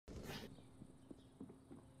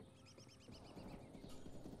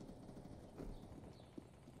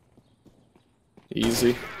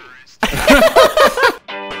Easy.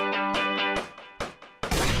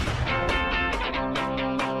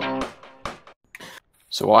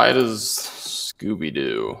 So why does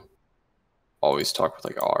Scooby-Doo always talk with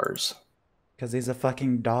like R's? Because he's a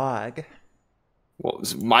fucking dog. Well,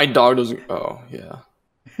 my dog doesn't. Oh, yeah.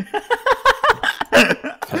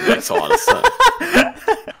 That makes a lot of sense.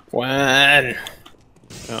 When?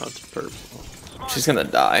 Oh, it's purple. She's gonna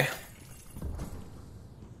die.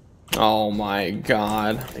 Oh my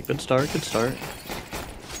god. Hey, good start, good start.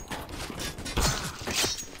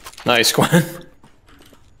 Nice, Gwen.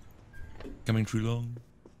 Coming through long.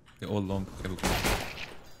 They're all long.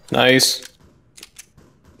 Nice.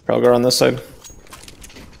 Probably go on this side.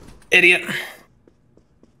 Idiot.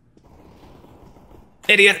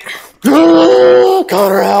 Idiot.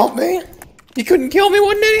 Connor, help me. You couldn't kill me,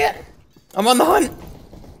 what an idiot. I'm on the hunt.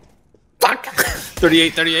 Fuck.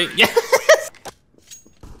 38, 38. Yes.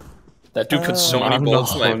 That dude put so many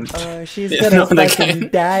bullets in my... Oh, she's gonna fucking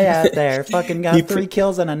die out there. Fucking got 3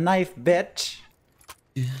 kills and a knife, bitch.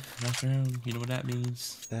 Yeah, knock around. You know what that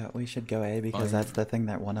means. That we should go A because that's the thing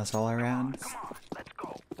that won us all our rounds.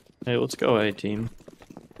 Hey, let's go A team.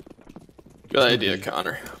 Good idea,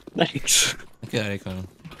 Connor. Thanks. Okay, Connor.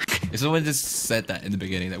 If someone just said that in the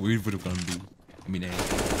beginning, that we would have gone B. I mean A.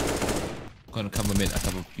 Gonna cover mid, a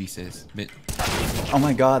couple pieces. Mid. Oh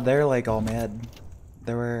my god, they're like all mid.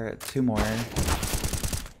 There were 2 more.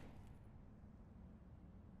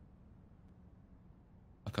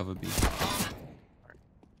 I'll cover B.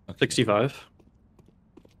 Okay. 65.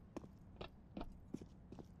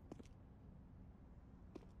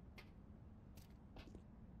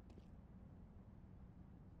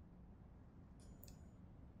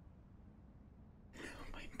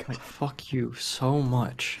 God, fuck you so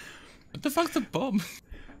much. What the fuck's the bomb?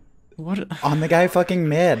 What? On the guy fucking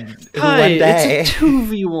mid. Kai, who went A. it's a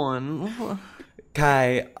 2v1.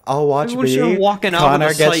 Kai, I'll watch Everyone's B. just walking out Connor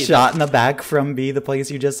of the gets site. shot in the back from B, the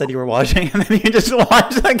place you just said you were watching, and then you just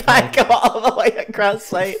watch the guy go all the way across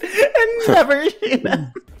site and never shoot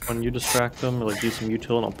him. When you distract them or like do some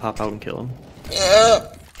util and I'll pop out and kill him. Yeah.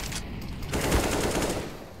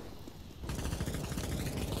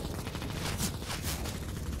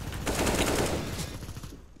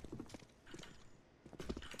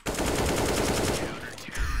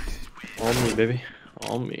 All me, baby.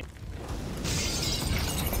 All me.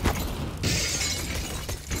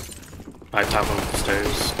 I top of the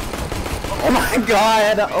stairs. Oh my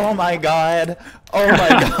god! Oh my god! Oh my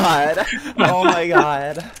god! Oh my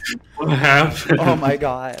god! What happened? Oh my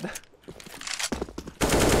god!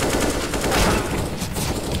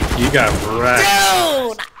 You got wrecked.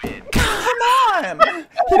 Dude! Come on!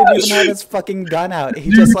 He didn't even have his fucking gun out.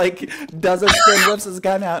 He just like does a spin, whips his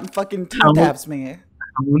gun out, and fucking T-taps me.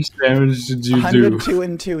 How much damage did you do? 102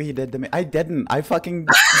 and 2 he did to me. I didn't. I fucking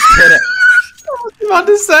did it. I was about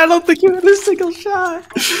to say, I don't think you had a single shot.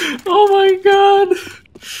 Oh my god.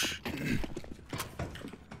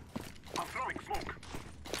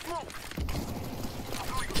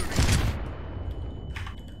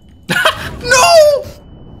 No!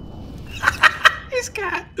 He's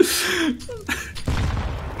got.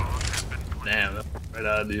 Damn, that's right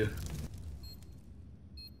out of you.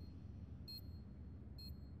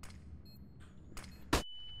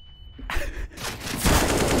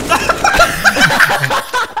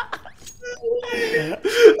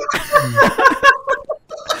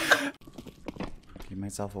 Gave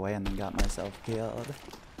myself away and then got myself killed.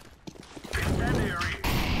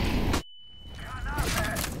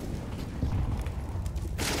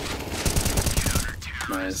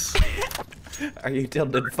 Nice. Are you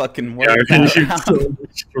tilted fucking Yeah, work you out? so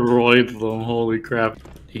destroyed them. Holy crap.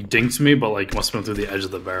 He dinked me, but like must have been through the edge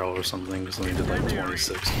of the barrel or something, because then he did like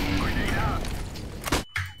 26 to me.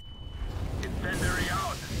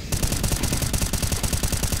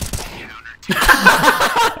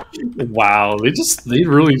 Wow, they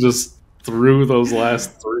really just threw those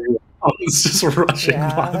last 3 rounds just rushing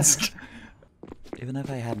bots. Even if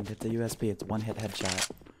I hadn't hit the USB, it's 1-hit headshot.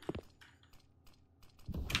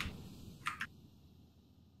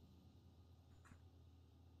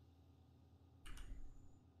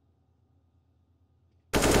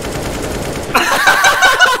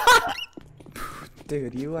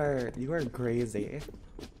 Dude, you are crazy.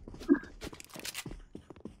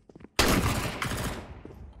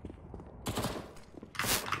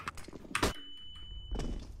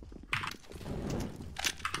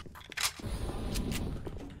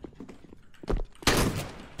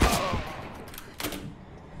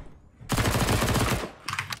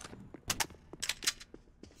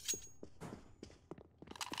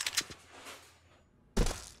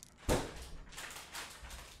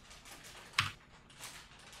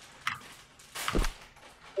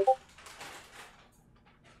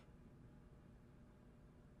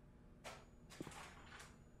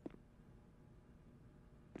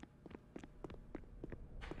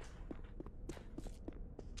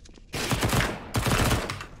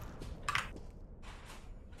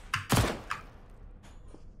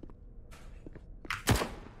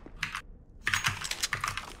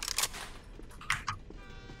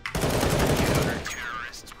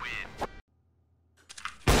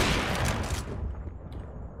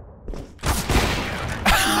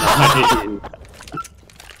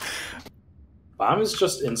 Bomb is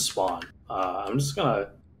just in spawn. I'm just gonna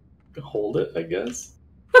hold it, I guess.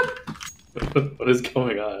 What is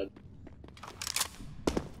going on?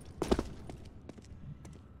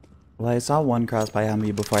 Well, I saw one cross by on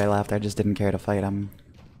me before I left. I just didn't care to fight him.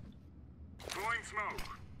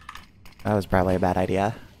 That was probably a bad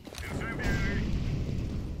idea.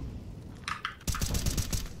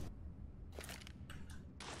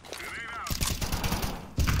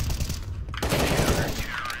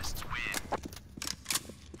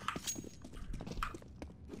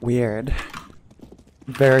 Weird.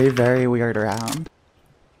 Very, very weird round.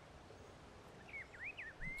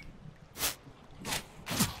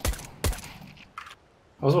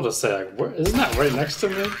 I was about to say, like, where, isn't that right next to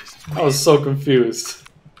me? I was so confused.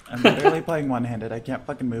 I'm literally playing one-handed. I can't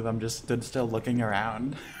fucking move. I'm just stood still looking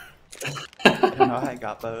around. I don't know how I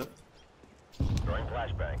got both. Throwing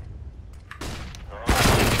flashbang.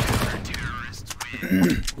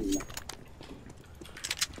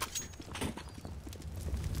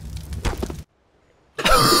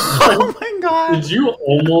 Oh my god! Did you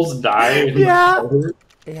almost die? In Yeah. the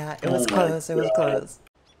Yeah, it was Oh my close. It was God. close.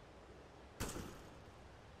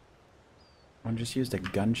 One just used a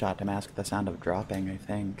gunshot to mask the sound of dropping, I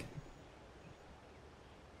think.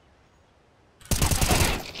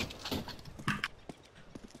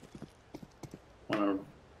 Wanna-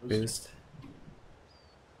 Boost.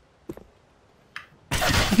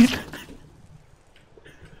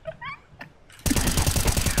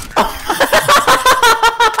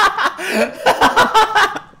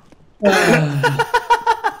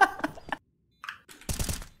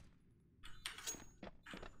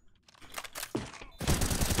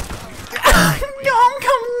 Don't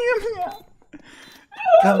come near me.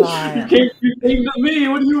 Come on. You came to me.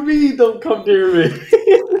 What do you mean? Don't come near me.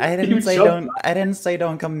 I You didn't say jumped don't. I didn't say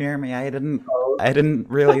don't come near me. I didn't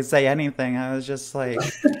really say anything. I was just like.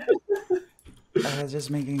 I was just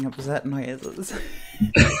making upset noises.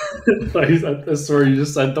 I swear you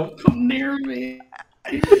just said, don't come near me.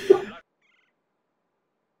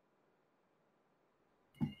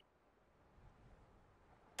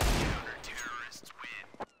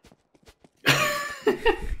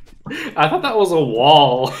 I thought that was a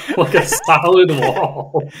wall. Like a solid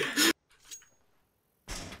wall.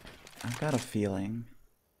 I've got a feeling.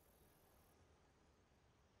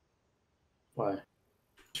 Why?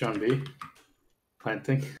 John B?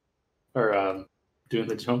 Planting? Or, doing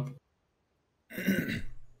the jump?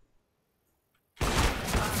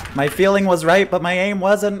 My feeling was right, but my aim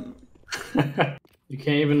wasn't. You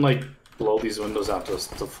can't even, like, blow these windows out to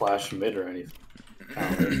flash mid or anything.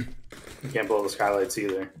 You can't blow the skylights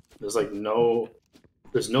either. There's, like,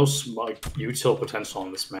 there's no like, util potential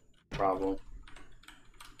on this map. Problem.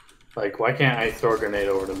 Like, why can't I throw a grenade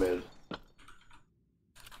over to mid? I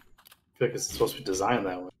feel like it's supposed to be designed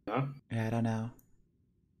that way, huh? Yeah, I don't know.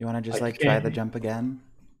 You want to just I like try can't. the jump again?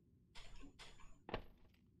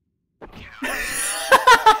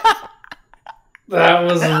 That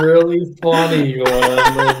was really funny,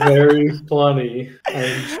 one. Very funny. I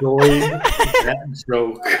enjoyed that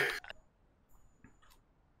joke.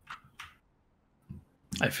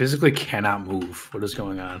 I physically cannot move. What is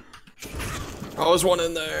going on? Oh, there's one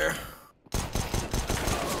in there.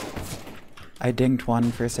 I dinged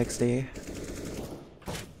one for 60.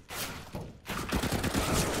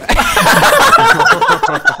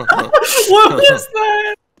 What was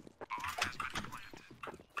that?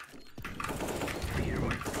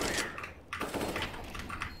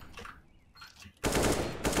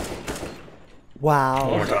 Wow.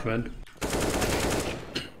 One more top end.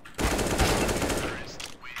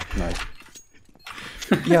 Nice.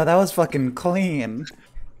 Yo, that was fucking clean.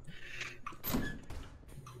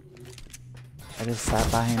 I just sat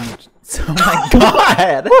behind. Oh my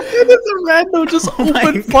god! The random just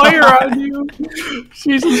opened fire on you.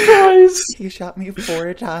 Jesus Christ! He shot me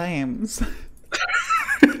 4 times.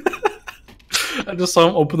 I just saw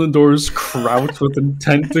him open the doors, crouch with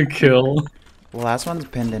intent to kill. The last one's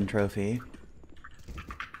pinned in trophy.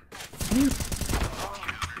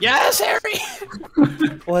 Yes,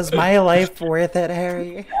 Harry. Was my life worth it,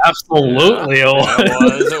 Harry? Absolutely, it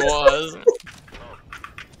was. It was.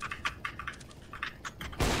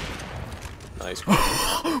 Nice.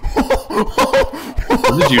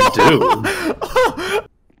 What did you do?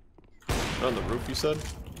 On the roof, you said?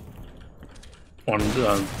 One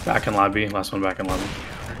back in lobby. Last one back in lobby.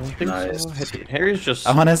 I don't think Nice. so. Harry's just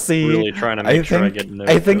I want to see. really trying to make sure I get no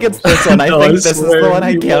I think it's kills. this one. I No, think I this is the swear one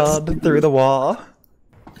I he was- killed through the wall.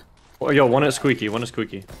 Oh, yo, one is squeaky, one is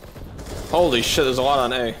squeaky. Holy shit, there's a lot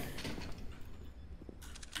on A.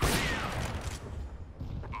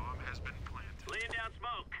 Laying down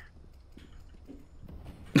smoke.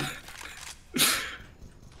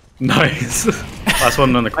 Nice. Last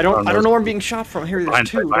one on the. I don't know where I'm being shot from. Here, there's Blind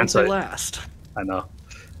two. sight, Don't say blind sight. last. I know.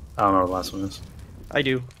 I don't know what the last one is. I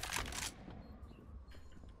do.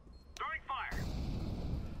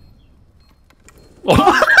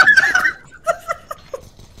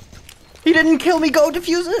 He didn't kill me. Go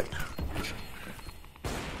defuse it.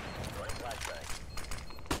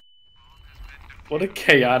 What a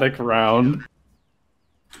chaotic round.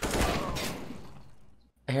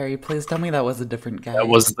 Harry, please tell me that was a different guy. That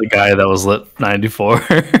was the guy that was lit 94.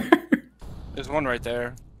 There's one right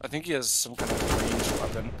there. I think he has some kind of ranged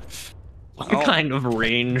weapon. What kind of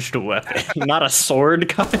ranged weapon? Not a sword,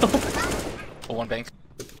 Kyle? Oh, one bank.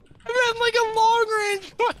 I meant like a long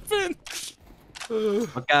range weapon.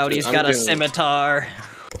 Look out, he's got a scimitar.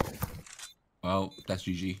 Well, that's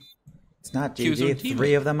GG. It's not He was on GG. team.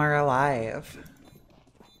 3 of them are alive.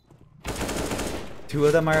 2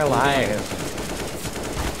 of them are alive.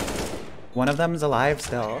 1 of them's alive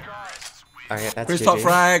still. Alright, that's Where's GG. top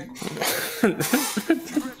frag?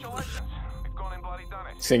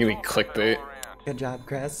 It's gonna give me clickbait. Good job,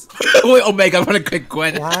 Chris. Wait, Omega, I want to click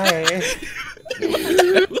Gwen. Why?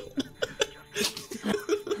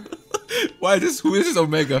 Why is this? Who is this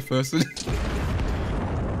Omega person?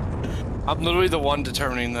 I'm literally the one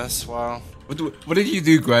determining this. Wow. What did you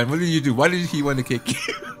do, Gwen? What did you do? Why did he want to kick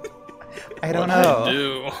you? I don't know.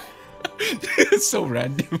 Do. It's so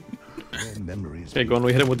random. Okay, Gwen,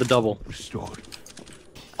 we hit him with the double.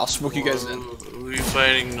 I'll smoke you guys in. Who are you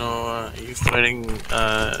fighting, Noah? Are you fighting,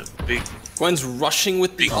 Big... Gwen's rushing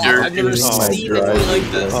with the. Big Dirk. I've never seen anything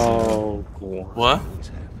like this. Oh, cool. What?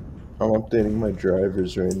 I'm updating my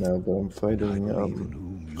drivers right now, but I'm fighting,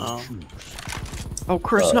 Oh. Oh,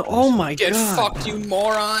 Chris, no. Oh my Get god. fucked, you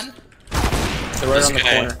moron! They're right on the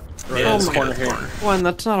guy. corner. They're right Yeah, on this the guy corner in the here. corner. Gwen,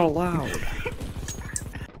 that's not allowed.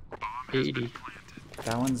 80.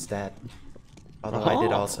 That one's dead. Although I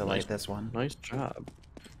did also like this one. Nice job.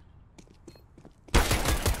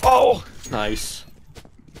 Oh! Nice.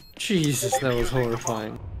 Jesus, that was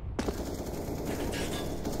horrifying.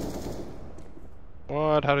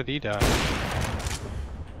 What? How did he die?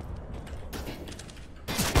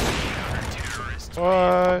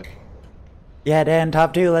 What? Yeah, Dan,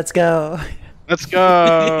 top 2, let's go. Let's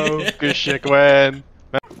go! Good shit, Gwen.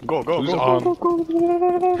 Go, go, go.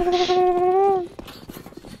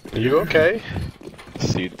 Are you okay?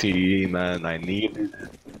 CT, man, I need it.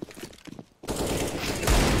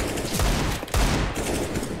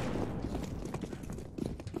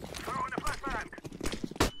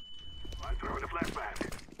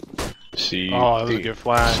 CT. Oh, that was a good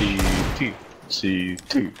flash. CT.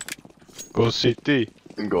 CT. Go CT.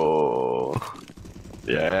 Go.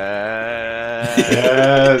 Yeah.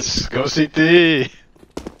 Yes! Go CT!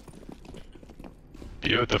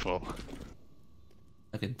 Beautiful.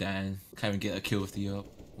 Look at Dan. Can't even get a kill with the up.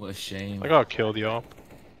 What a shame. I got killed, y'all.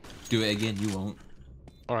 Do it again, you won't.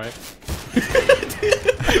 Alright.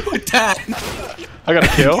 Dan! I got a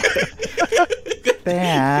kill.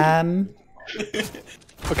 Dan.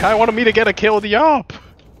 But Kai wanted me to get a kill with the op.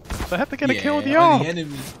 So I had to get a kill with the op.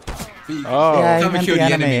 enemy. Oh. Yeah, you Come and meant kill the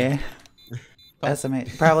the enemy. enemy. Estimate.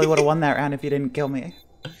 Probably would have won that round if you didn't kill me.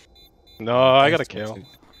 No, I got a kill.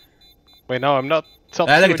 Wait, no, I'm not top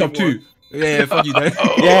 2 I like top anymore. 2. Yeah, fuck you, Dan.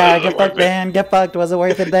 Yeah, get fucked, Dan. Get fucked. Was it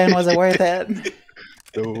worth it, Dan? Was it worth it?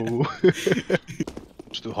 No.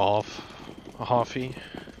 Let's do half. A halfie.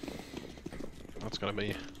 That's gonna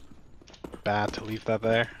be bad to leave that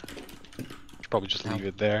there. Should probably just leave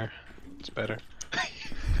it there. It's better.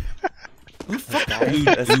 This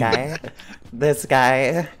guy. This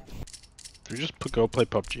guy. We just go play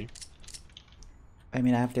PUBG. I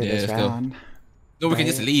mean, after Yeah, this let's go. round. No, we can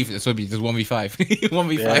just Right. leave. It's gonna be just 1v5.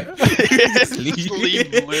 1v5. Just leave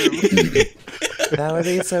Blue. That would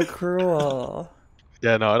be so cruel.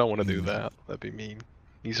 Yeah, no, I don't want to do that. That'd be mean.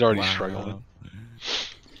 He's already struggling.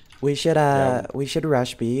 We should we should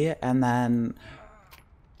rush B and then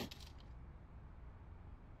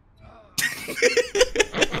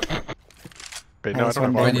Wait, no, I nice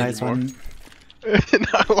don't one, have Dan, armor nice anymore. one. No,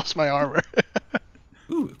 I lost my armor.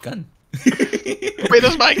 Ooh, gun. Wait,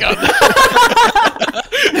 that's my gun.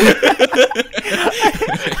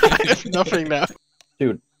 I have nothing now.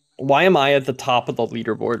 Dude, why am I at the top of the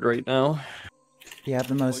leaderboard right now? You have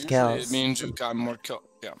the most It kills. means you've got more kills.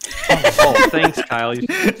 Yeah. Oh, thanks, Kyle.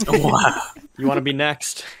 Wow. You want to be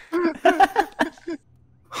next?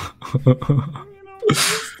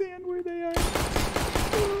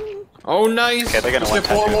 Oh, nice. Okay, they're gonna Let's want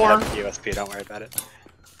get 4 to more. USP, don't worry about it.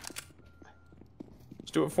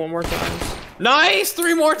 Let's do it 4 more times. Nice!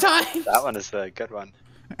 3 more times! That one is the good one.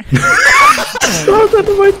 Oh, none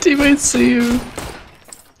of my teammates see you.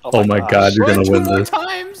 Oh my god, you're gonna Run 2 win more this.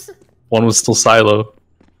 times! One was still silo.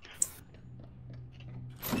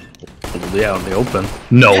 Yeah, in the open.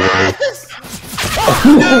 No way.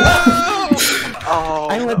 Oh,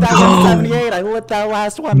 I lit that 178. I lit that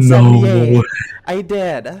last 178. No. I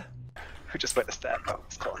did. Who just witnessed that? Oh,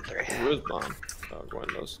 it's still on 3. Who is bomb? Oh, Gwen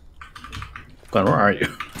knows. Glenn, where are you?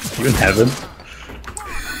 You in heaven?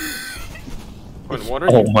 Gwen, what are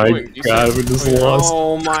Oh you my doing? god, we just lost.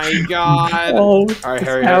 Oh my god. Oh, Alright,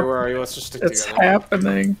 Harry, where are you? Let's just stick it's together.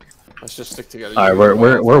 happening. Let's just stick together. Alright,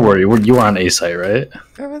 where were you? You were on A site, right?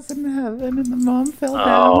 I was in heaven and the mom fell down.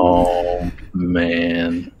 Oh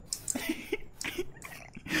man.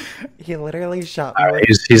 He literally shot me. Alright,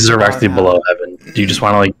 he's directly below heaven. Do you just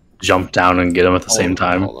want to like jump down and get him at the same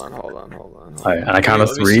time? Hold on. Alright, and I count of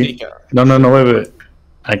 3. No, wait.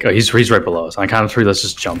 He's right below us. On I count of 3, let's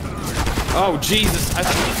just jump. Oh Jesus! I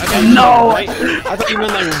thought you No! meant I thought you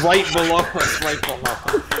meant like right below us, right below.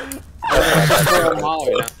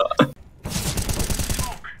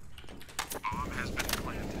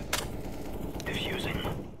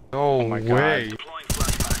 No way.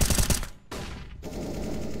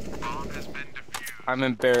 I'm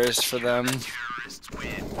embarrassed for them.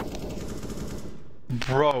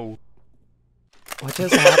 Bro. What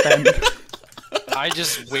just happened? I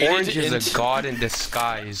just waited. Orange is a god in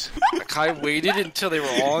disguise. I waited until they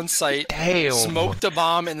were all in sight, Damn. smoked a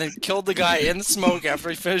bomb, and then killed the guy in the smoke after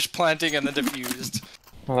he finished planting and then defused.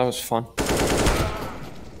 Oh, that was fun.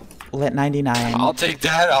 Lit 99. I'll take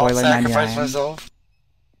that. I'll Boiler sacrifice 99. myself.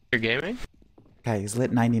 You're gaming? Guys,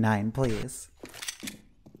 lit 99, please.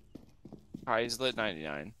 Kai's lit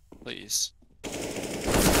 99, please.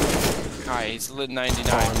 Kai, he's lit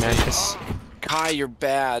 99, please. Kai, you're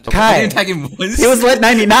bad. Kai! He was lit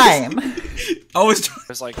 99! I was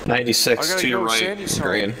like 96 to your right,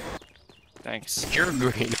 green. Thanks. You're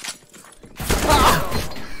green.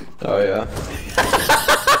 Oh yeah.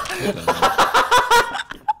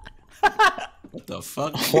 What the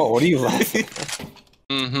fuck? What are you laughing?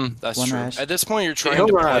 That's One true. rush. At this point, you're trying He'll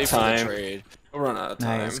to run out play of for the time. trade. We'll run out of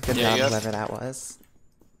time. Nice, good Yeah, job, yeah. whoever that was.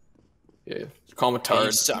 Yeah, call him a He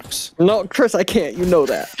tard. sucks. No, Chris, I can't. You know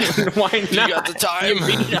that. Why You not? got the time.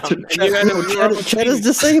 Chat is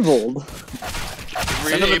disabled.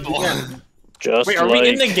 Re-enable. Just Wait, are we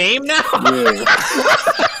in the game now? Yeah.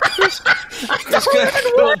 Chris got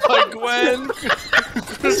killed by Gwen.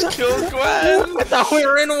 Chris killed Gwen. I thought we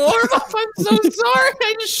were in warm-up. I'm so sorry.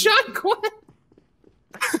 I just shot Gwen.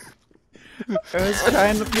 I was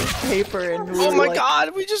trying to pick paper and we Oh were my like,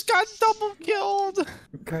 god, we just got double killed.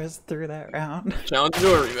 Chris threw that round. Challenge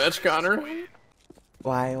to a rematch, Connor.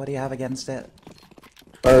 Why? What do you have against it?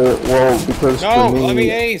 Well, because No, for me, let me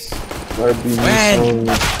ace. that'd be When?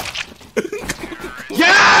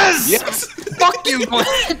 Yes! Yes! Fuck you, Gwen!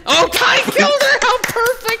 Oh, Kai killed her! How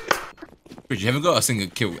perfect! Wait, you haven't got a single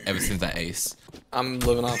kill ever since that ace. I'm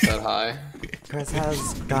living off that high. Chris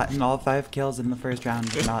has gotten all 5 kills in the first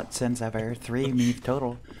round, not since ever. 3 me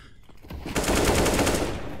total.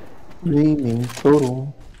 Dreaming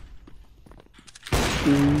total.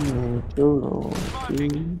 Dreaming total.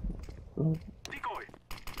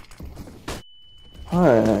 Hi.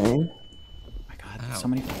 Oh my god, so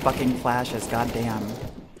many fucking flashes, goddamn.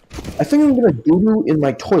 I think I'm gonna doo-doo in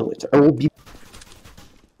my toilet. I will be.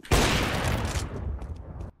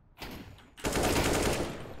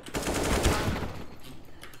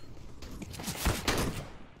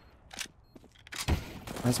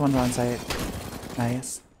 There's one on site.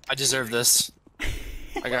 Nice. I deserve this.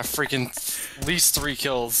 I got freaking at least 3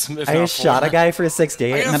 kills. If I not shot 4. a guy for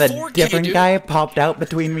 68 I and got then a 4K, different dude. guy popped out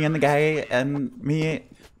between me and the guy and me.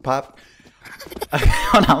 Pop.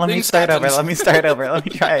 Hold on, let me Things start over. happens. Let me start over. Let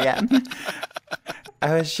me try again.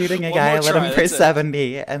 I was shooting a One guy, more let try, him for that's it.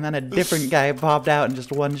 70, and then a different guy popped out and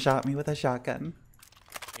just one-shot me with a shotgun.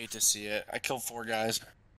 Hate to see it. I killed 4 guys.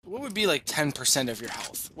 What would be like 10% of your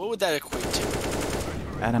health? What would that equate to?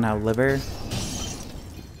 I don't know, liver?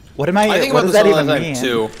 What am I, I think what about does this that all the even time, mean?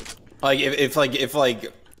 too. Like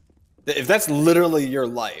if that's literally your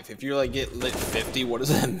life, if you like get lit 50, what does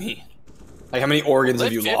that mean? Like how many organs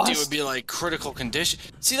have you 50 lost? would be like critical condition.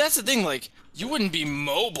 See, that's the thing. Like, you wouldn't be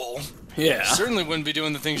mobile. Yeah. You certainly wouldn't be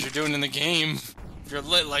doing the things you're doing in the game. If you're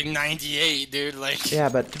lit like 98, dude. Like. Yeah,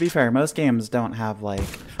 but to be fair, most games don't have like...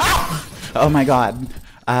 Oh my god.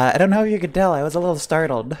 I don't know if you could tell, I was a little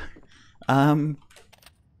startled. Good.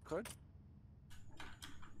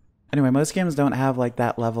 Anyway, most games don't have like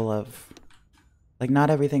that level of... Like, not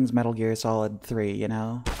everything's Metal Gear Solid 3, you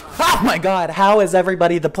know? Oh my god, how is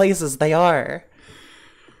everybody the places they are?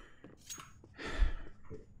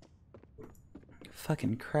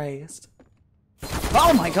 Fucking Christ.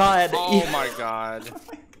 Oh my god! Oh my god.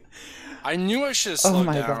 I knew I should have slowed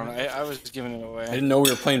down. I was giving it away. I didn't know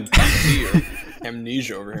we were playing PC or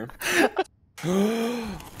Amnesia over here.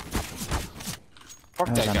 Fuck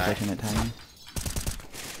that guy. Unfortunate timing.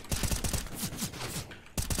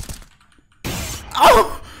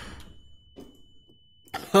 Oh!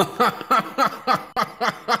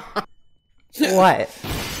 What?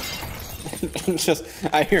 Just,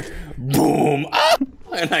 I hear boom, ah!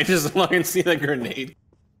 And I just look and see the grenade.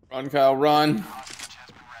 Run, Kyle, run.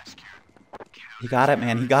 You got it,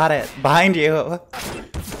 man. You got it. Behind you. Oh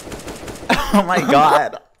my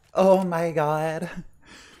god. Oh my god.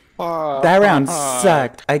 That round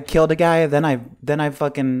sucked. I killed a guy, then I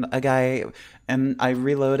fucking a guy, and I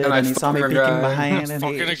reloaded, and he saw me peeking behind, and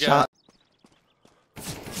he shot.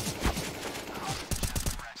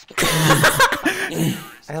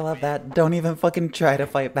 I love that. Don't even fucking try to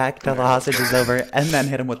fight back till the hostage is over, and then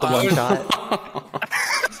hit him with the one shot.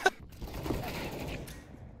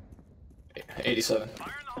 87.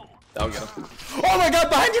 That'll get him. Oh my god,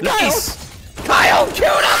 behind you, Kyle! Nice. Kyle, shoot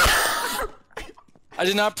him! I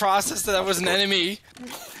did not process that was an enemy.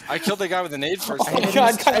 I killed the guy with a nade first. Oh my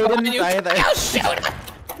god, Kyle, I didn't either. Kyle, shoot him!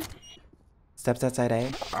 Steps outside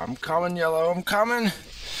A. I'm coming, yellow. I'm coming.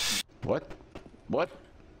 What? What?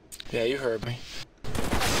 Yeah, you heard me.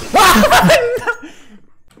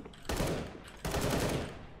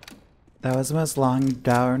 That was the most long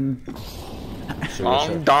down.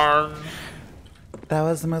 Long darn. That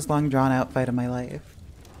was the most long drawn out fight of my life.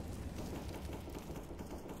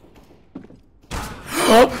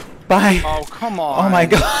 Bye. Oh, come on. Oh my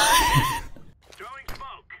god.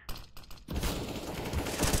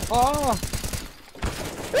 Oh.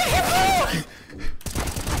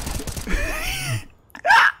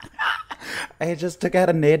 I just took out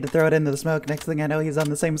a nade to throw it into the smoke. Next thing I know, he's on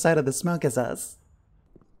the same side of the smoke as us.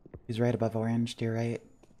 He's right above orange, to your right.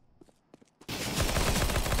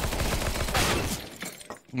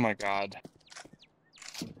 Oh my god.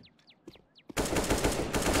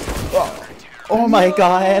 Oh my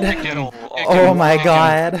god. Oh my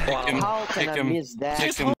god. How can I miss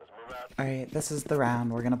that? Alright, this is the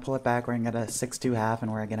round. We're gonna pull it back. We're gonna get a 6-2 half,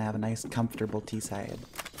 and we're gonna have a nice, comfortable T-side.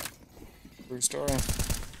 True story.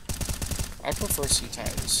 I prefer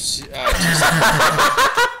C-tides.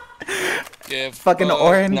 Fucking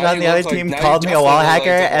Orange on the other team called me a wall hacker,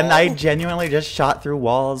 and I genuinely just shot through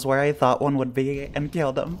walls where I thought one would be and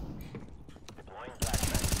killed him.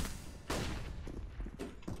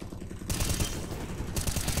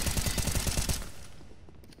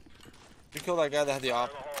 You killed that guy that had the op.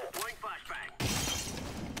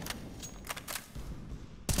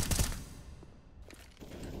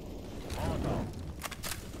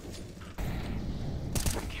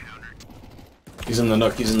 He's in the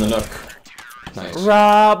nook, he's in the nook. Nice.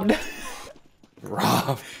 Robbed!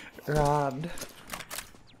 Robbed. Robbed.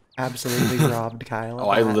 Absolutely robbed Kyle. Oh,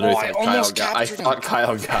 I literally thought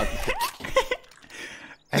Kyle got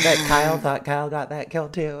I bet Kyle thought Kyle got that kill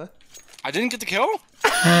too. I didn't get the kill?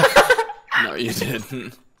 No, you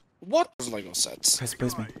didn't. What? Lego sets. Chris,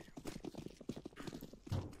 please me.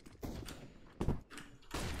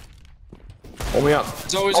 Hold me up.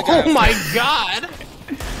 It's always a guy. Oh my god!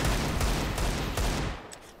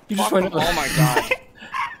 You just went. Oh my god.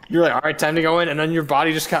 You're like, alright, time to go in, and then your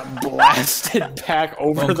body just got blasted back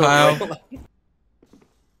over the rail.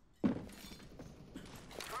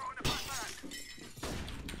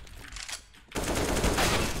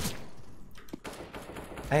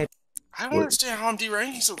 I don't understand how I'm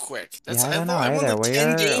deranking so quick. That's, Yeah, I don't know I won either. like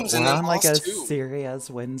 10 games and we're then on like a lost 2.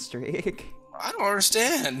 serious win streak. I don't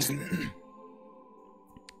understand.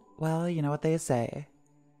 Well, you know what they say.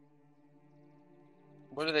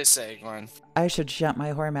 What do they say, Glenn? I should shut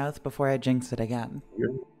my whore mouth before I jinx it again.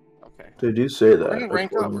 Okay. They do say that. We're gonna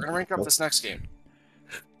rank up. We're gonna rank up this next game.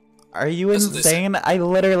 Are you insane? I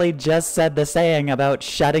literally just said the saying about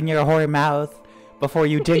shutting your whore mouth before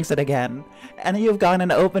you jinx it again. And you've gone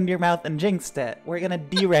and opened your mouth and jinxed it. We're gonna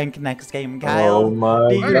D-rank next game, Kyle. Oh my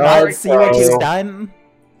Do you God, not see what Kyle. you've done?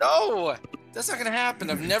 No! That's not gonna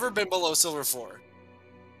happen. I've never been below Silver 4.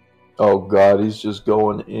 Oh god, he's just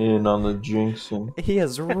going in on the jinxing. He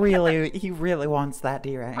is really, he really wants that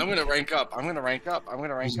D-rank. I'm gonna rank up. I'm gonna rank up. I'm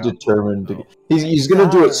gonna rank He's up. determined to. He's gonna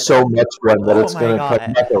do it so much, Glenn, that it's Oh gonna my come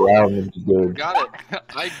God. back around and be good. Got it.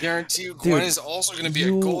 I guarantee you, Glenn Dude, is also gonna be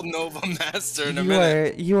a Gold Nova master in a You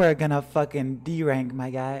minute. you are gonna fucking D-rank, my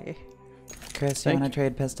guy. Chris, you wanna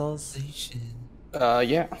trade pistols?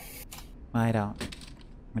 Yeah. I don't.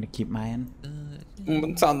 I'm gonna keep mine.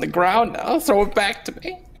 It's on the ground now. Throw it back to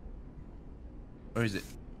me. Where is it?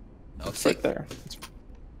 It's right there.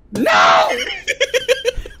 No!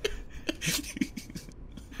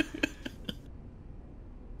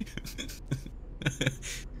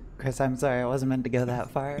 Chris, I'm sorry, I wasn't meant to go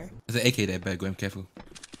that far. There's an AK there, bad Gwen, careful.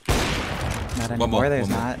 Not anymore, there's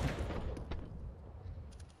not.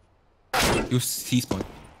 He was T-spawn.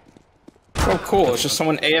 Oh, cool. It's just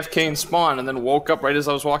someone AFK in spawn and then woke up right as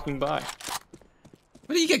I was walking by.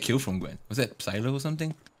 Where did you get killed from, Gwen? Was that Silo or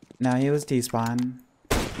something? No, he was T-spawn.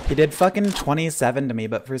 He did fucking 27 to me,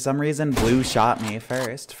 but for some reason, Blue shot me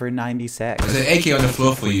first for 96. There's an AK on the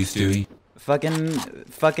floor for you, Stewie.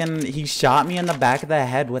 Fucking, he shot me in the back of the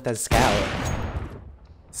head with a scout.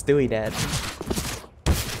 Stewie did.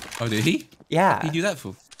 Oh, did he? Yeah. What did he do that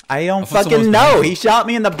for? I don't fucking know. He shot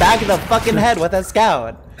me in the back of the fucking head with a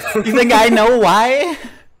scout. You think I know why?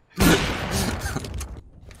 Look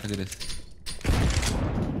at this.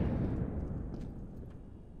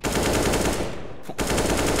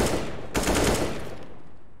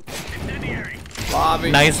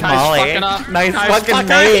 Bobby, nice molly. Nice fucking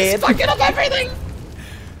nade. Fucking up everything.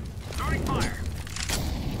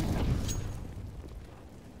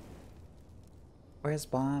 Where's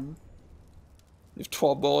bomb? You have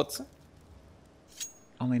 12 bullets.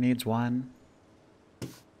 Only needs one.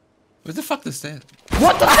 What the fuck is that?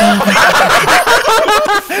 What the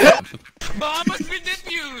fuck? Bomb must be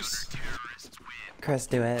defused. Chris,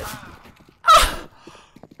 do it.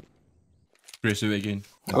 Chris, do it again.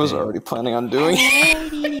 I was already planning on doing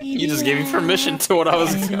it. You just gave me permission to what I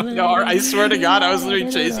was doing. I swear to God, I was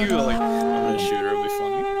literally chasing you. Like, I'm gonna shoot her, it'll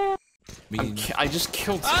be funny. I just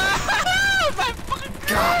killed someone.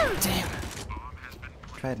 God damn it.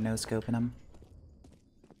 Tried no scoping him.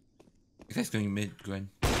 This guy's going mid, Gwen.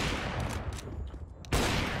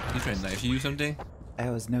 He's trying to knife you or something?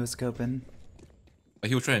 I was no scoping. Oh,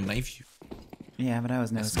 he was trying to knife you? Yeah, but I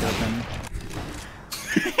was no scoping.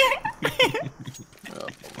 Oh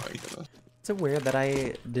my goodness. Is it weird that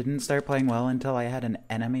I didn't start playing well until I had an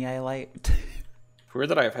enemy I liked? Weird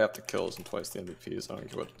that I have half the kills and twice the MVPs. I don't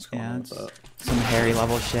get what's going on with that. Some hairy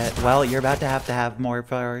level shit. Well, you're about to have more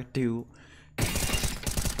for to.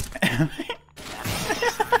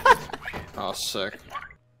 Oh, sick.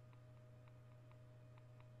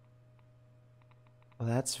 Well,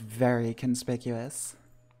 that's very conspicuous.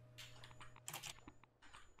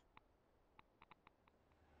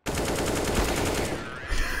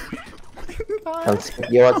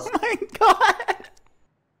 Conspicuous. Oh my god!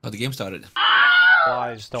 Oh, the game started.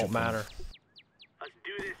 Lies don't matter.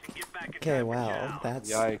 Okay, well,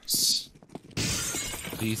 that's... Yikes.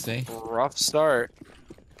 What did he say? Rough start.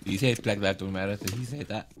 Did he say Black Lives Don't Matter? Did he say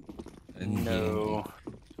that? No.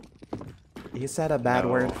 He said a bad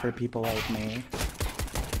word for people like me.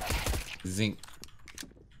 Zinc.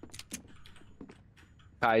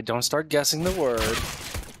 Kai, don't start guessing the word.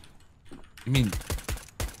 You mean...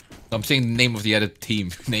 I'm saying the name of the other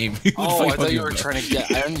team. Name. Oh, I thought you were trying to guess.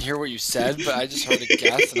 I didn't hear what you said, but I just heard a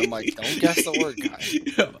guess, and I'm like, don't guess the word,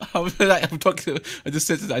 Kai. I'm talking to... I just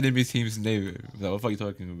said the enemy team's name. What are you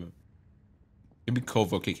talking about? Give me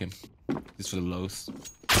Kovo, kick him. Just for the lows.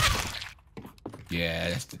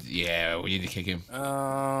 Yeah, yeah, we need to kick him.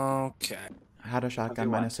 Okay. Had a shotgun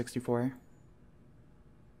minus 64.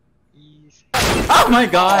 Oh my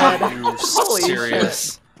god! Are you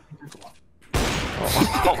serious?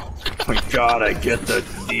 Oh my god, I get the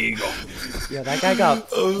deagle. Yeah, that guy got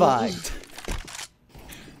fucked.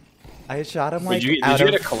 I shot him like did you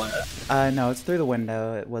get a collab? No, it's through the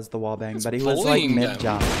window. It was the wall bang, but he was like bullying them.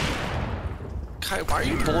 mid-jump. Kai, why are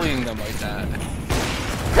you bullying them like that?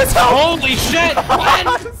 Holy shit! Gwen!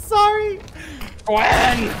 I'm sorry!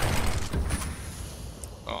 Gwen!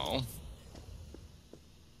 Oh.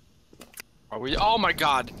 Are we? Oh my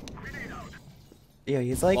god! Yeah,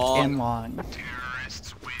 he's like in long.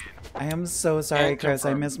 I am so sorry, Chris.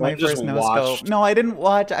 I missed my first no-scope. No, I didn't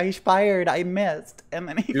watch. I fired. I missed. And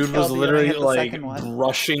then he Dude was literally like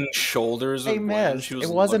brushing shoulders with I missed. It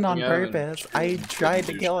wasn't on purpose. I tried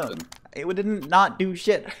to kill him. It didn't not do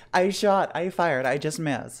shit. I shot. I fired. I just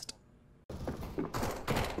missed.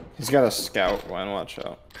 He's got a scout. Gwen, watch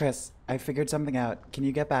out. Chris, I figured something out. Can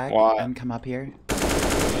you get back and come up here?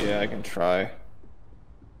 Yeah, I can try.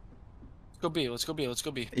 Let's go B. Let's go B. Let's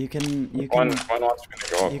go B. You can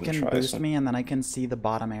boost me, and then I can see the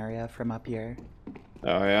bottom area from up here.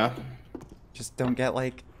 Oh yeah. Just don't get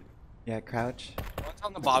like, yeah, crouch. One's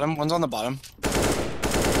on the bottom. One's on the bottom.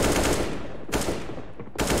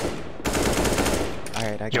 All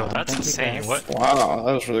right, I got him. That's insane. What? Wow,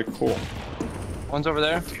 that was really cool. One's over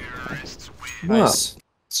there. Nice.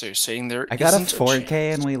 So you're saying there? I got a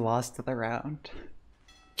 4K and we lost the round.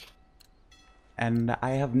 And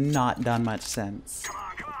I have not done much since.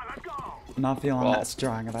 I'm not feeling that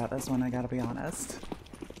strong about this one, I gotta be honest.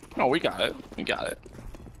 Oh, we got it. We got it.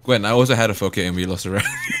 Gwen, I also had a 4K and we lost a round.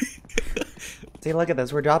 See, look at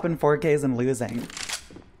this. We're dropping 4Ks and losing.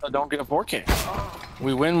 So don't get a 4K.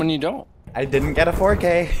 We win when you don't. I didn't get a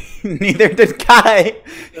 4K. Neither did Kai.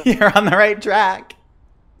 You're on the right track.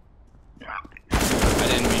 I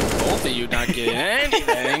didn't mean both of you not getting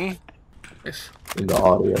anything. In the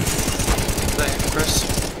audio. Thanks, Chris.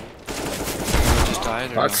 You just died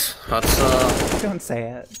or Don't say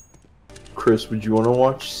it. Chris, would you want to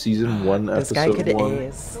watch season 1, This guy episode could 1?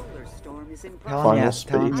 ace. Tell him yes,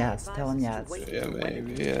 tell him yes, tell him yes. Yeah,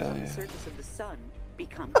 maybe, yeah.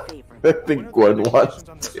 I think Gwen wants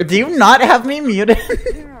to. Do you not have me muted?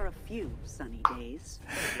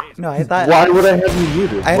 No, I thought. Why would I have you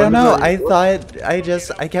muted? I don't know. I thought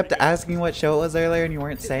I kept asking what show it was earlier, and you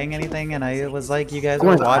weren't saying anything, and I was like, you guys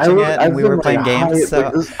were watching it, and we were playing games.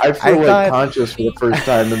 So I feel like conscious for the first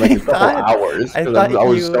time in like a couple hours. I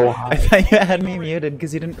was so high. I thought you had me muted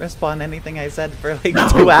because you didn't respond to anything I said for like 2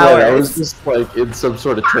 hours. Yeah, I was just like in some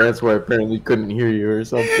sort of trance where I apparently couldn't hear you or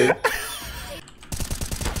something.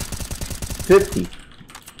 50.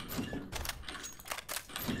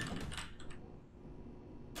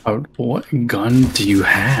 What gun do you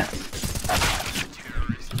have?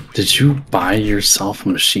 Did you buy yourself a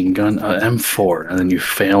machine gun, M4, and then you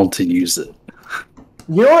failed to use it?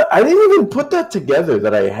 You know what? I didn't even put that together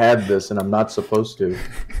that I had this and I'm not supposed to.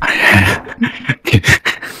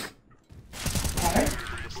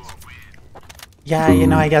 Yeah, you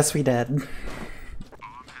know, I guess we did.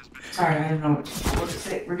 Sorry, I don't know what to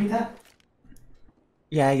say. Repeat that?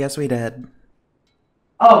 Yeah, I guess we did.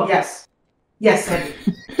 Oh, yes. Yes, I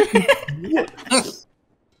did.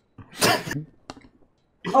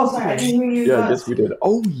 Oh, sorry, I didn't hear you. Yeah, I guess we did.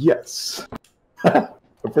 Oh, yes. I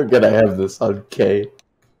forget I have this on K.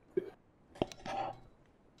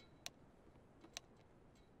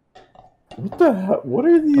 What the hell? What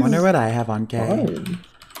are these? I wonder what I have on K.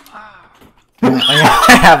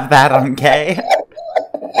 I have that on K.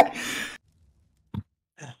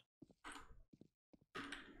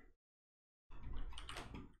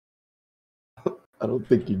 I don't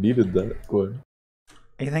think you needed that, Gwen.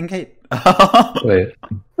 You think I... Wait,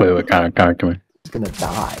 Connor, come here. He's gonna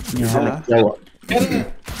die. You're Yeah. gonna kill him.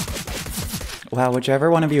 Wow,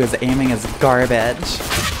 whichever one of you is aiming is garbage.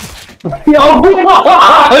 Yo,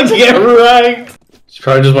 get right! She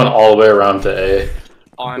probably just went all the way around to A.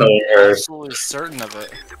 I'm absolutely certain of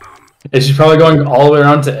it. And she's probably going all the way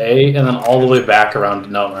around to A and then all the way back around to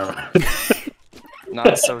no, never mind.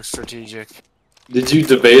 Not so strategic. Did you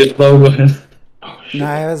debate though? No,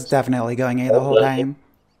 I was definitely going A the whole time.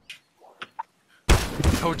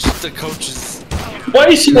 The coach is... Why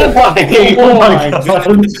is she not dying? Oh my god. I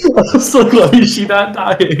was like, why is she not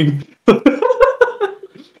dying?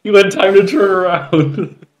 You had time to turn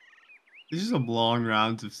around. This is a long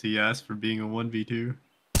round of CS for being a 1v2.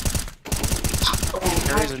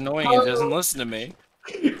 Harry's annoying and doesn't listen to me.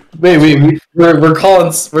 Wait, we're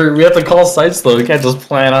calling. We have to call sites though. We can't just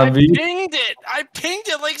plan on being. I pinged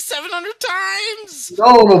it like 700 times!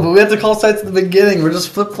 No, but we have to call sites at the beginning. We're just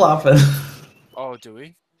flip flopping. Oh, do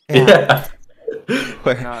we? Yeah.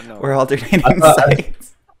 We're alternating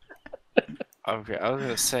sites. Okay, I was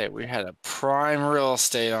gonna say, we had a prime real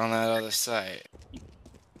estate on that other site.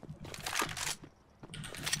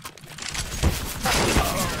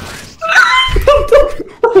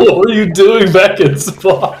 What are you doing back in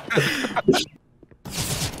spot?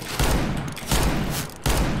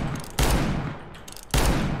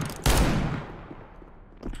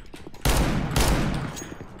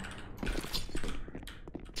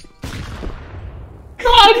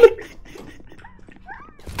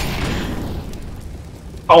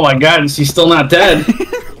 Oh my god, she's still not dead.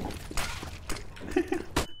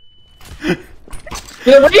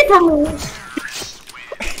 Get away from me!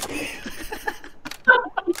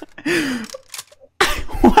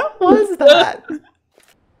 What was that?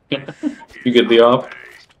 You get the op?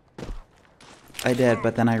 I did,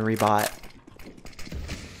 but then I rebought.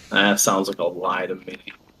 That sounds like a lie to me.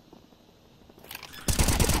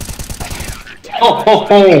 Oh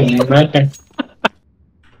man.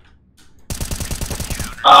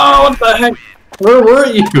 Oh, what the heck? Where were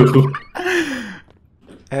you?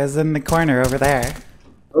 I was in the corner over there.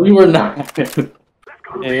 Oh, you were not. Hey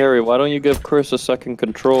Harry, why don't you give Chris a second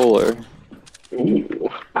controller? Ooh.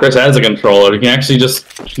 Chris has a controller. He can actually just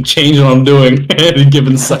change what I'm doing at any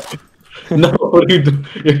given second. No, what are you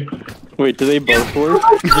doing? Wait, do they both work?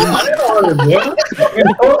 I don't know how to do it.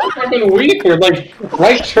 It's so fucking weird. Like,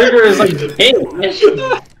 right trigger is like, hey.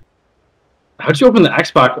 How'd you open the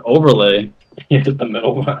Xbox overlay? You hit the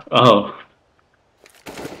middle one. Oh.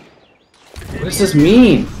 What does this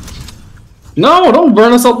mean? No, don't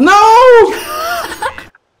burn us up. No! I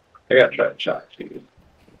gotta try to shot you.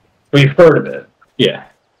 We've heard of it. Yeah.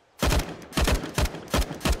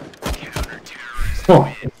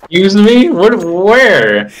 Oh, excuse me?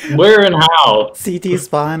 Where? Where and how? CT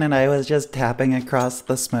spawn and I was just tapping across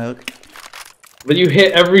the smoke. But you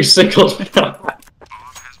hit every single shot.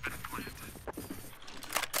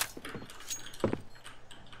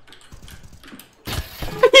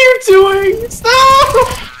 What are you doing?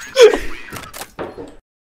 Stop!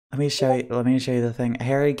 Let me show you the thing.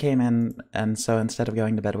 Harry came in, and so instead of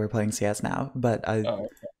going to bed, we're playing CS now. But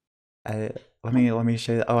let me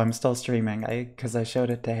show you. Oh, I'm still streaming. Because I showed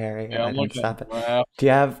it to Harry. Yeah, and I'm I didn't looking stop at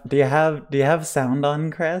it. Do you have sound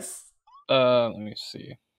on, Chris? Let me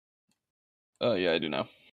see. Yeah, I do now.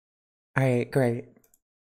 All right, great.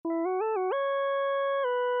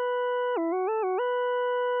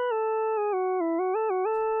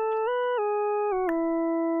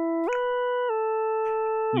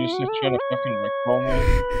 You just try to fucking rickroll me.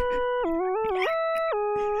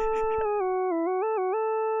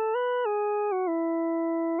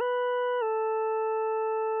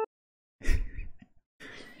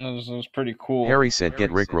 That was pretty cool. Harry said get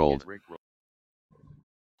rickrolled.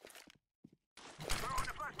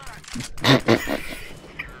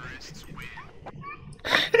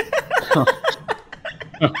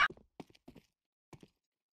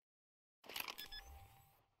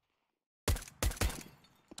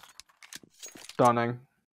 Stunning.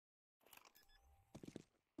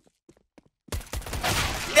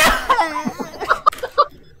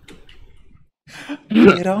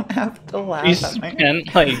 You don't have to laugh She at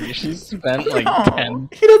me. spent like No, 10.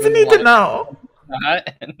 he doesn't need to know.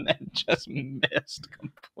 And then just missed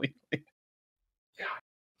completely.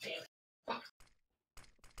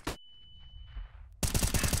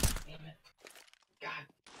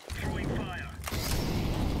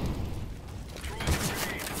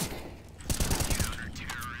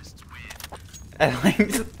 I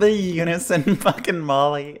liked the unison fucking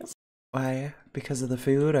mollies. Why? Because of the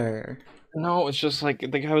food, or? No, it's just like the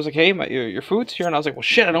guy was like, "Hey, your food's here," and I was like, "Well,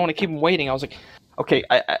 shit, I don't want to keep him waiting." I was like, "Okay,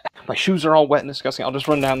 my shoes are all wet and disgusting. I'll just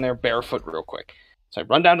run down there barefoot real quick." So I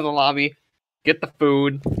run down to the lobby, get the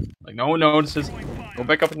food, like no one notices. Go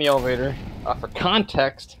back up in the elevator. For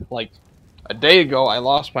context, like a day ago, I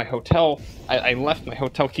lost my hotel. I left my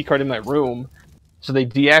hotel keycard in my room. So they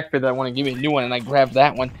deactivated that one and gave me a new one, and I grabbed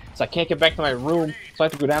that one. So I can't get back to my room, so I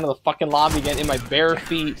have to go down to the fucking lobby again in my bare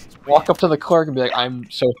feet, walk up to the clerk and be like, "I'm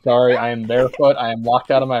so sorry, I am barefoot, I am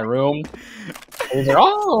locked out of my room." And he's like,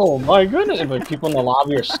 "Oh my goodness!" And like, people in the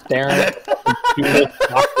lobby are staring at the computer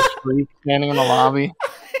off the street, standing in the lobby,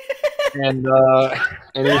 and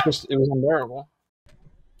it was unbearable.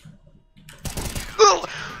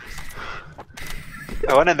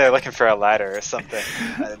 I went in there looking for a ladder or something.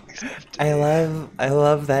 I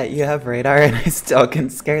love that you have radar and I still can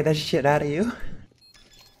scare the shit out of you.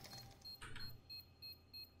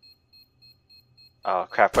 Oh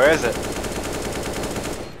crap, where is it?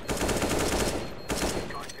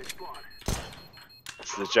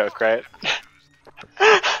 This is a joke, right?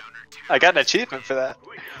 I got an achievement for that.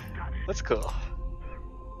 That's cool.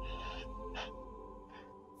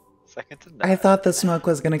 Second to none. I thought the smoke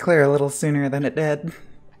was gonna clear a little sooner than it did.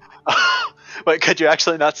 Wait, could you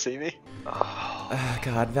actually not see me? Oh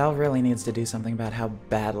god, Valve really needs to do something about how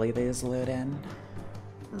badly they load in.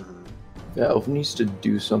 Valve needs to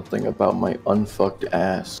do something about my unfucked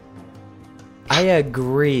ass. I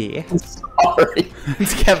agree. Sorry.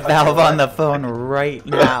 Let's get Valve on the phone right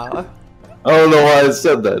now. I don't know why I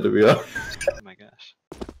said that, to be honest. Oh my gosh.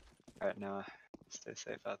 Alright, Noah. Stay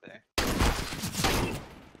safe out there.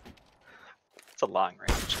 It's a long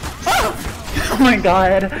range. Oh my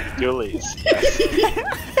god. Dualies.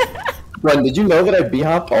 Ren, did you know that I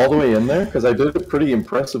b-hopped all the way in there? Because I did it pretty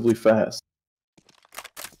impressively fast.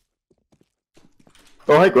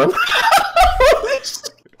 Oh, hi, Gwen.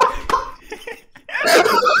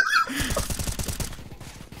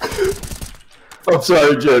 I'm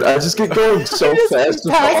sorry, Jared. I just get going so fast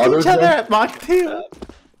with the auto each other at Mach 2.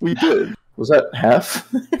 We did. Was that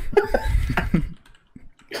half?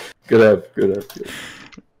 Good half.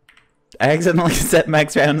 I accidentally set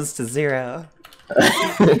max rounds to 0.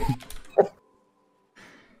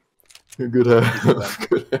 Good half.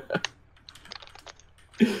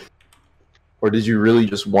 Or did you really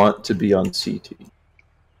just want to be on CT?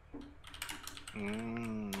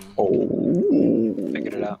 Oh.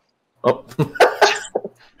 Figured it out. Oh.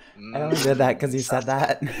 I only did that because you said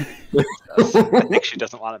that. I think she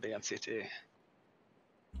doesn't want to be on CT.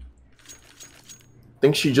 I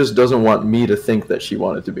think she just doesn't want me to think that she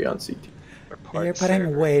wanted to be on CT. You're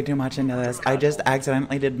putting way too much into this. I just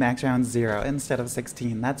accidentally did max round 0 instead of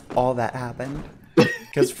 16. That's all that happened.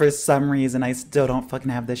 Because for some reason, I still don't fucking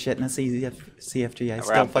have this shit in a CFG. I We're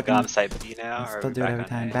still on fucking... on site B now, I or still are we do it back every on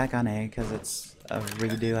time. A? Back on A, because it's a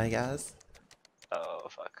redo, I guess. Oh,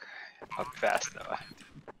 fuck. Fuck fast, Noah.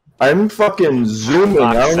 I'm fucking zooming.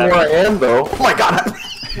 I don't know where I am, though. Oh my god!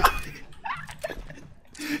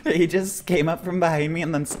 He just came up from behind me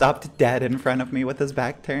and then stopped dead in front of me with his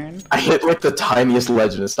back turned. I hit like the tiniest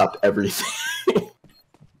ledge and it stopped everything.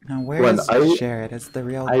 Now where is Sherrod? It's the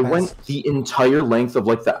real I went the entire length of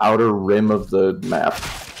like the outer rim of the map.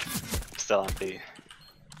 Still on B.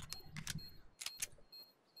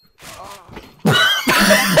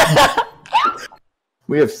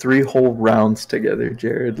 We have 3 whole rounds together,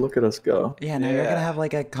 Jared. Look at us go. Yeah, now you're gonna have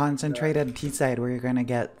like a concentrated T side where you're gonna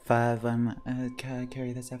get 5.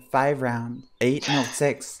 Carry this at 5 rounds. 8? No,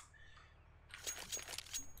 6.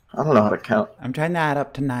 I don't know how to count. I'm trying to add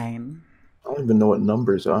up to 9. I don't even know what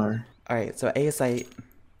numbers are. Alright, so A site.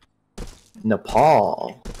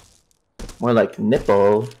 Nepal. More like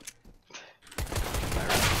nipple.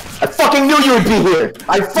 I fucking knew you would be here!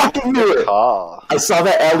 I fucking knew it! I saw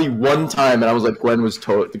that alley one time and I was like, Gwen's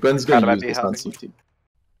gonna use this on CT.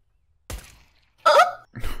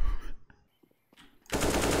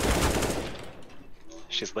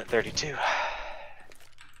 She's lit 32.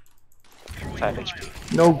 5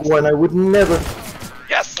 HP. No, Gwen, I would never.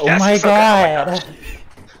 Yes! Oh yes, my so god!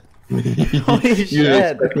 Holy You shit!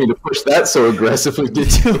 didn't expect me to push that so aggressively,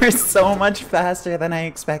 did you? You were so much faster than I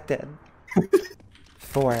expected.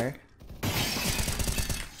 4.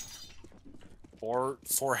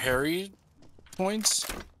 Four Harry points?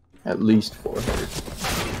 At least 4.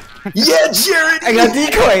 Yeah, Jared! I got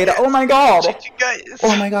decoyed! Oh my god! You guys.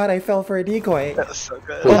 Oh my god, I fell for a decoy. That was so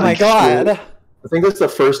good. Oh my god! I think that's the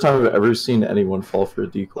first time I've ever seen anyone fall for a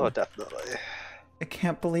decoy. Oh, definitely. I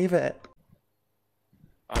can't believe it.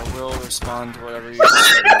 I will respond to whatever you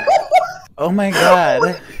say. Oh my god.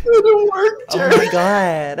 It didn't work, Oh Jared. my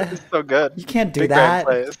god. It's so good. You can't do Big that.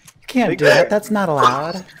 brain plays. You can't Big do brain. that. That's not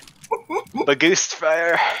allowed. Bagoost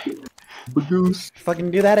fire. Bagoose.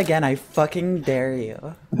 Fucking do that again. I fucking dare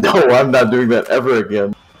you. No, I'm not doing that ever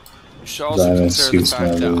again. You should also That consider the suits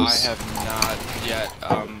fact that my I rules. have not yet,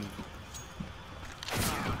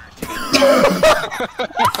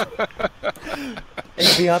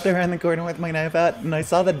 I'd be out there in the corner with my knife out, and I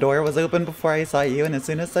saw the door was open before I saw you, and as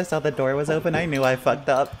soon as I saw the door was open, I knew I fucked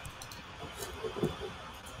up.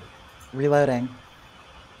 Reloading.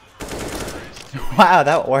 Wow,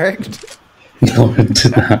 that worked. No, it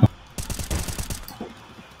did not.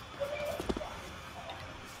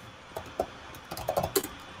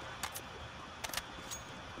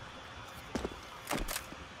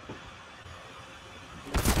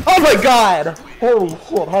 Oh my god! Holy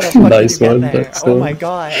shit, how the fuck Nice did you one, get there? that's Oh my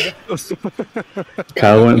god.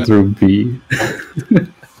 Kyle went through B.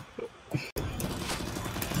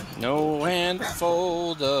 no hand to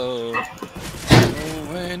fold up, no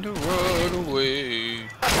hand to run away.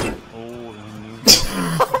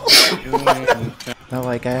 That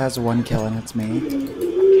white guy has 1 kill and it's me.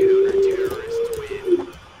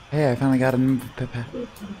 Hey, I finally got him.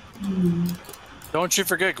 Don't you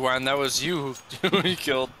forget, Gwen, that was you who he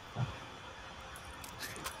killed.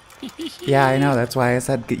 Yeah, I know, that's why I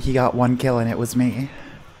said he got 1 kill and it was me.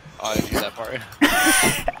 Oh, I didn't get that part.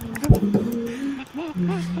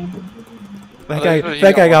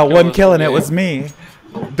 That guy got 1 kill and it was me.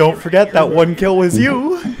 Don't forget that 1 kill was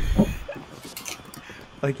you.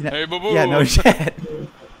 Like, you know, Hey, boo-boo. yeah, no shit. Let's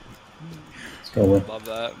go with. Love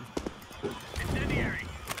that.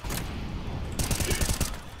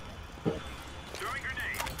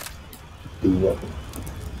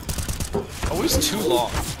 Always too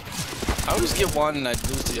long. I always get one and I'd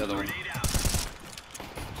lose the other one.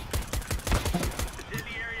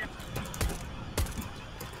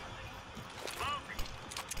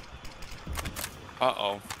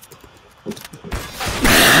 Uh-oh.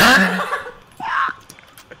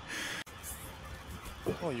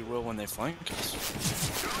 Well, you will when they flank us.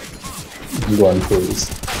 Go on,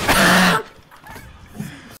 please.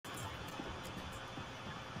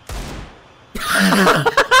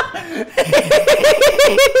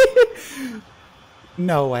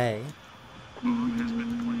 No way.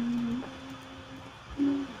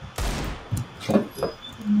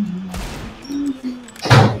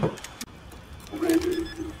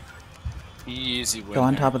 Easy win. Go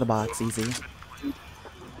on top of the box, easy.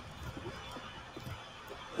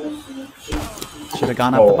 Should have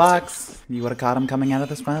gone up the box. You would have caught him coming out of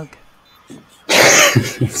the smoke.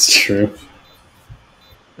 It's true.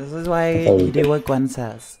 This is why you do what Gwen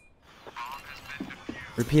says.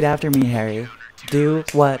 Repeat after me, Harry. Do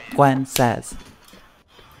what Gwen says.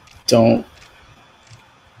 Don't.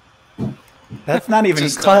 That's not even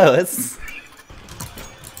Just close.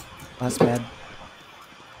 Last mid.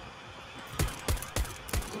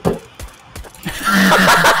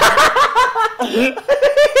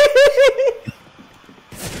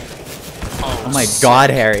 Oh my god,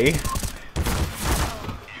 Harry.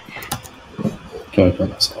 Going for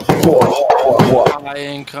myself. Tie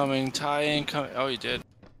incoming, tie incoming. Oh, you did.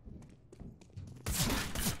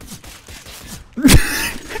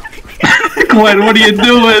 Gwen, what are you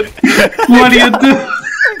doing? What are you doing?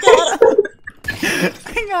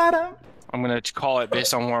 I got him. I'm gonna call it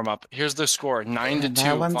based on warm up. Here's the score: 9-2.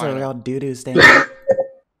 That one's final. a real doo-doo stain.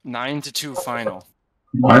 9-2 final.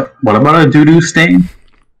 What? What about a doo-doo stain?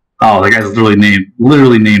 Oh, the guy's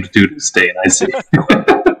literally named doo-doo stain. I see.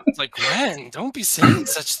 It's like, Gwen, don't be saying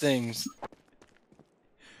such things.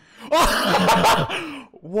 Whoa!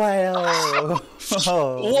 Whoa!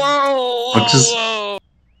 What just- Whoa!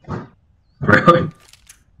 Really?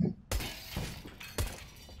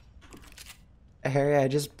 Harry, I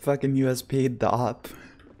just fucking USP'd the op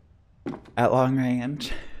at long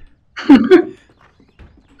range. I'm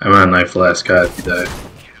on a knife last guy if you die.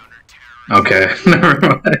 Okay, never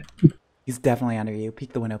mind. He's definitely under you.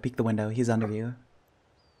 Peek the window, peek the window. He's under you.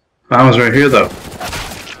 I was right here though.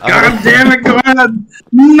 God damn it, Gwen!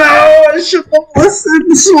 No, I should have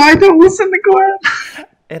listened. So I don't listen to Gwen.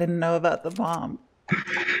 I didn't know about the bomb.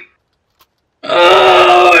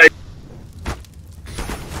 Oh!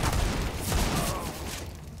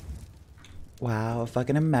 Wow,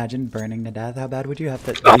 fucking imagine burning to death. How bad would you have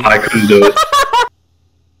to? Oh, I couldn't do it.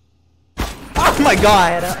 Oh my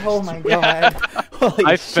god! Oh my god! Holy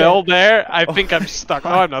I shit. fell there. I think I'm stuck. Oh,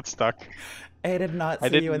 I'm not stuck. I did not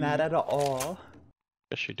see you in that at all.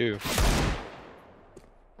 Yes, you do.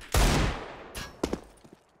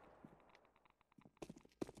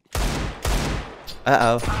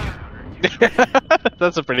 Uh-oh.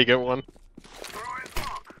 That's a pretty good one.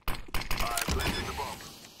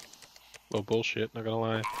 Oh, bullshit, not gonna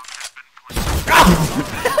lie.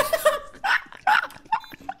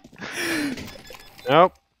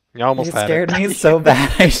 Nope. You almost had it. scared me so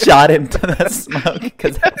bad I shot into the smoke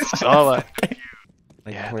because that's all I...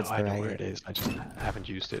 Like Yeah, towards no, the I know right. where it is. I just haven't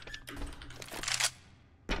used it.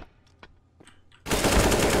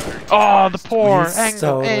 Oh, the poor We angle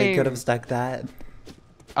totally aim. could have stuck that.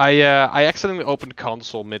 I accidentally opened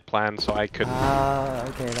console mid-plan, so I couldn't. Ah,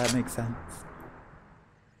 okay, that makes sense.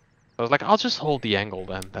 I was like, I'll just hold the angle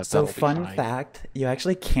then. So that'll be fun fine. fact, you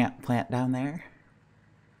actually can't plant down there.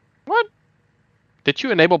 What? Did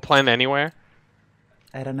you enable plan anywhere?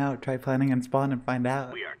 I don't know, try planting and spawn and find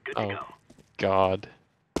out. Oh, God.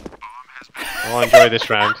 I'll enjoy this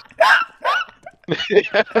round.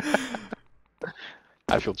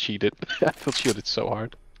 I feel cheated. I feel cheated so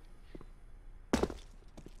hard.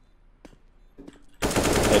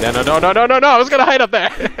 Hey, no, I was gonna hide up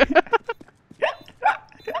there!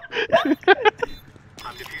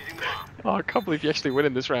 Oh, I can't believe you actually win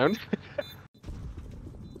in this round.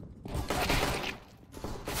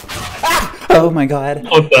 Oh my god.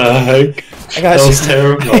 What the heck? I got That was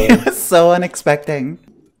terrible. It was so unexpected.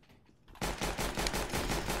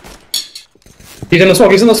 He's in the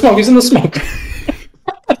smoke, he's in the smoke, he's in the smoke!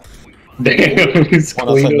 Damn, he's One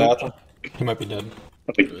outside clean. bathroom. He might be dead.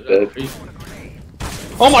 I think he's dead.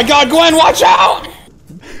 Oh my god, Gwen, watch out!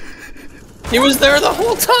 He was there the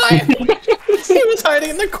whole time! He was hiding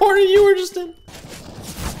in the corner you were just in.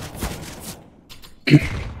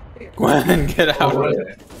 Gwen, get out.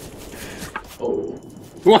 Oh.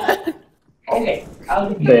 Gwen! Okay,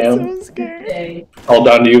 I'll be Damn. so scared. All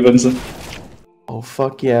down to you, Vincent. Oh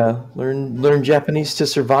fuck yeah! Learn Japanese to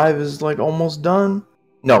survive is like almost done.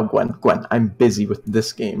 No, Gwen, I'm busy with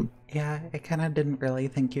this game. Yeah, I kind of didn't really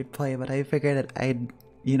think you'd play, but I figured that I'd,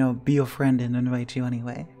 you know, be your friend and invite you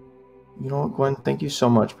anyway. You know what, Gwen? Thank you so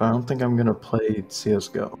much, but I don't think I'm gonna play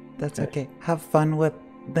CSGO. That's okay. Have fun with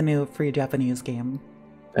the new free Japanese game.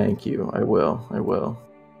 Thank you. I will.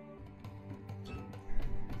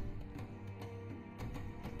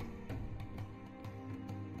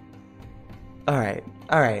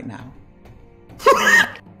 Alright now.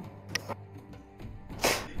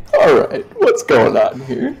 Alright, what's going on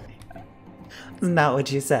here? Not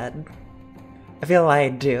what you said. I feel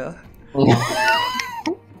lied to.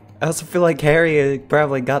 I also feel like Harry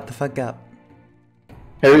probably got the fuck up.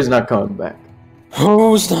 Harry's not coming back.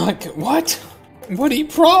 Who's not? What? What did he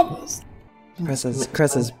promise? Chris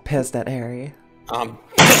is pissed at Harry.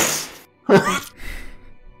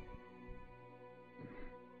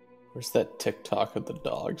 Where's that TikTok of the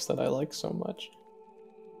dogs that I like so much?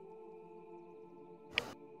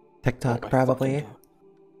 TikTok, probably.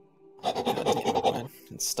 God damn it, man.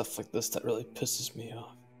 And stuff like this that really pisses me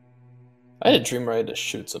off. I had a dream where I had to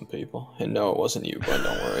shoot some people. And no, it wasn't you, Glenn,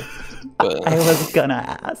 don't worry. But I was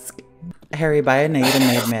gonna ask. Harry, buy a nade and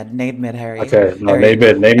nade mid. Nade mid, Harry. Okay, no, Harry, nade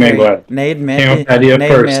mid. Nade mid, Glenn. Nade mid. Came up idea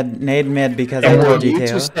nade first. mid. Nade mid because And I told you you two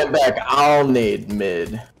to. step back, I'll nade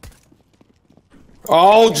mid.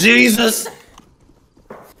 Oh, Jesus!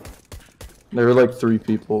 There were like 3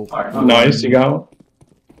 people. Nice, you got one.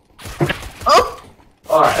 Oh!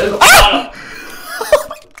 Alright,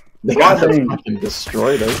 They got them fucking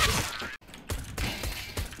destroyed us.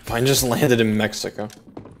 Mine just landed in Mexico.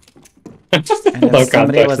 And if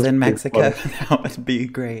somebody was in Mexico, that would be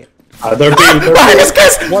great. They're being.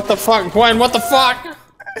 What the fuck, Gwen? What the fuck?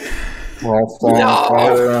 We're all falling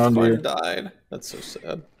all around Gwen you. died. That's so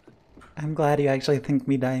sad. I'm glad you actually think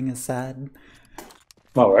me dying is sad.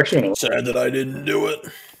 Oh, we're actually gonna. Sad that I didn't do it.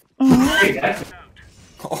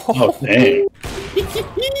 Oh, dang.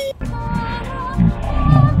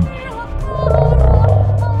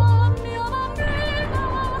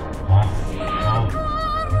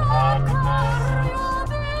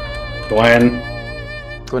 Gwen.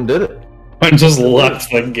 Gwen did it. Gwen just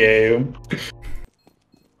left the game.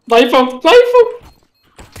 Life up, life up!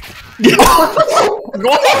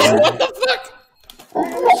 What the fuck?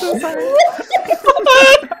 So sorry.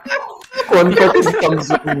 One fucking comes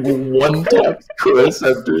in, one taps Chris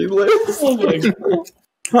after he lives. Oh my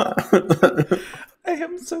god. I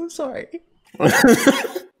am so sorry.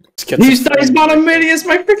 These dice bought a mini is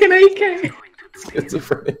my freaking AK!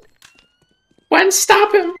 Schizophrenic. Gwen,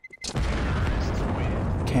 stop him!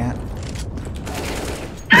 Can't.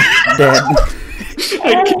 Dead.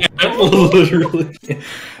 I can't, literally can't.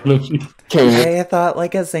 I thought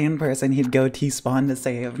like a sane person he'd go T-spawn to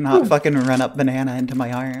save, not fucking run up banana into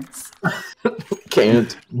my arms.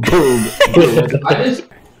 Can't. Boom. Boom.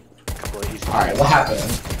 Alright, what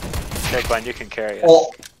happened? Okay, Glenn, you can carry us. Oh.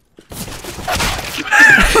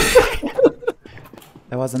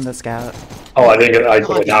 That wasn't the scout. Oh, I think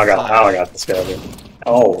now I got the scout.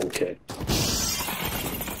 Oh, okay.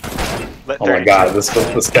 Oh my god, this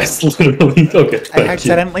guy's literally okay. I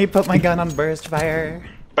accidentally put my gun on burst fire.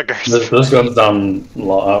 This gun's down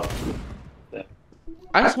low. Yeah.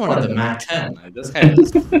 I just wanted the Mac 10. Like, this guy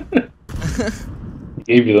just...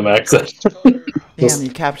 Gave you the max. Damn, you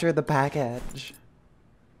captured the package.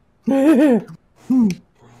 Alright,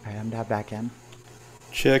 I'm now back in.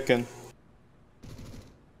 Chicken.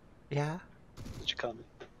 Yeah? What'd you call me?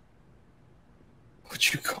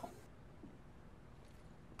 What'd you call?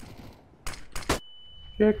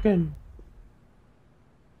 Chicken.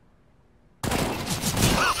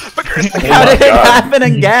 How did it happen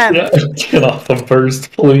again? Yeah, get off the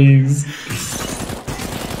burst, please.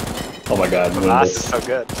 Oh my god. This is so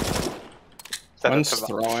good. Gwen's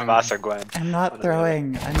throwing. From us or Gwen? I'm not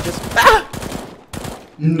throwing. I'm just.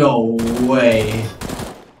 No way.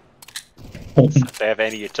 If they have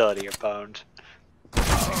any utility, you're boned.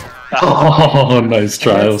 Oh, nice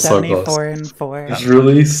try. I was so 74 close. and 4. It's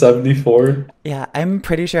really 74? Yeah, I'm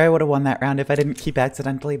pretty sure I would have won that round if I didn't keep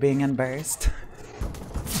accidentally being in burst.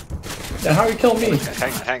 Yeah, how you kill me?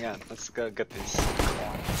 Hang on. Let's go get these.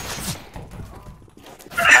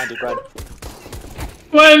 Behind you, Gwen.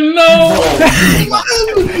 Gwen, no!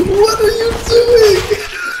 What are you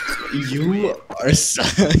doing? You are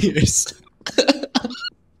serious.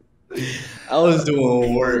 I was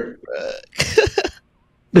doing work, bro.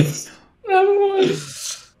 Please. Oh!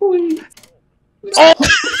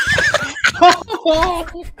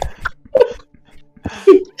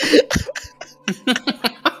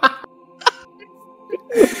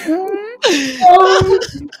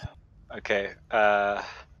 Okay,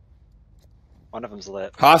 one of them's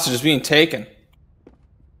lit. Hostage is being taken.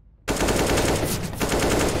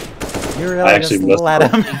 You really just let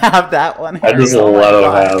him have that one. I just Harry. let him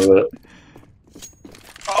God. have it.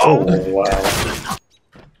 Oh, wow.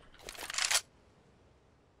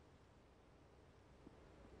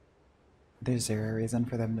 There's zero reason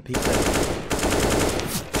for them to peek it.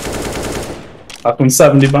 Up in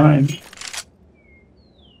 70 behind.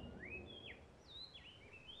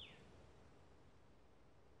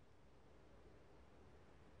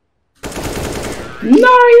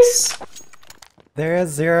 Nice! There is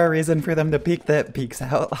zero reason for them to peek that peeks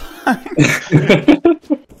out. I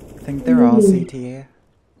think they're all CT. Yeah,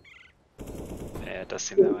 it does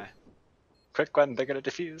seem that way. Quick, Gwen, they're gonna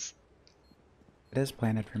defuse. It is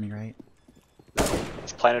planted for me, right?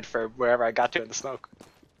 It's planted for wherever I got to in the smoke.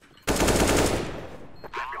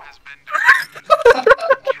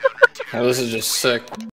 Oh, this is just sick.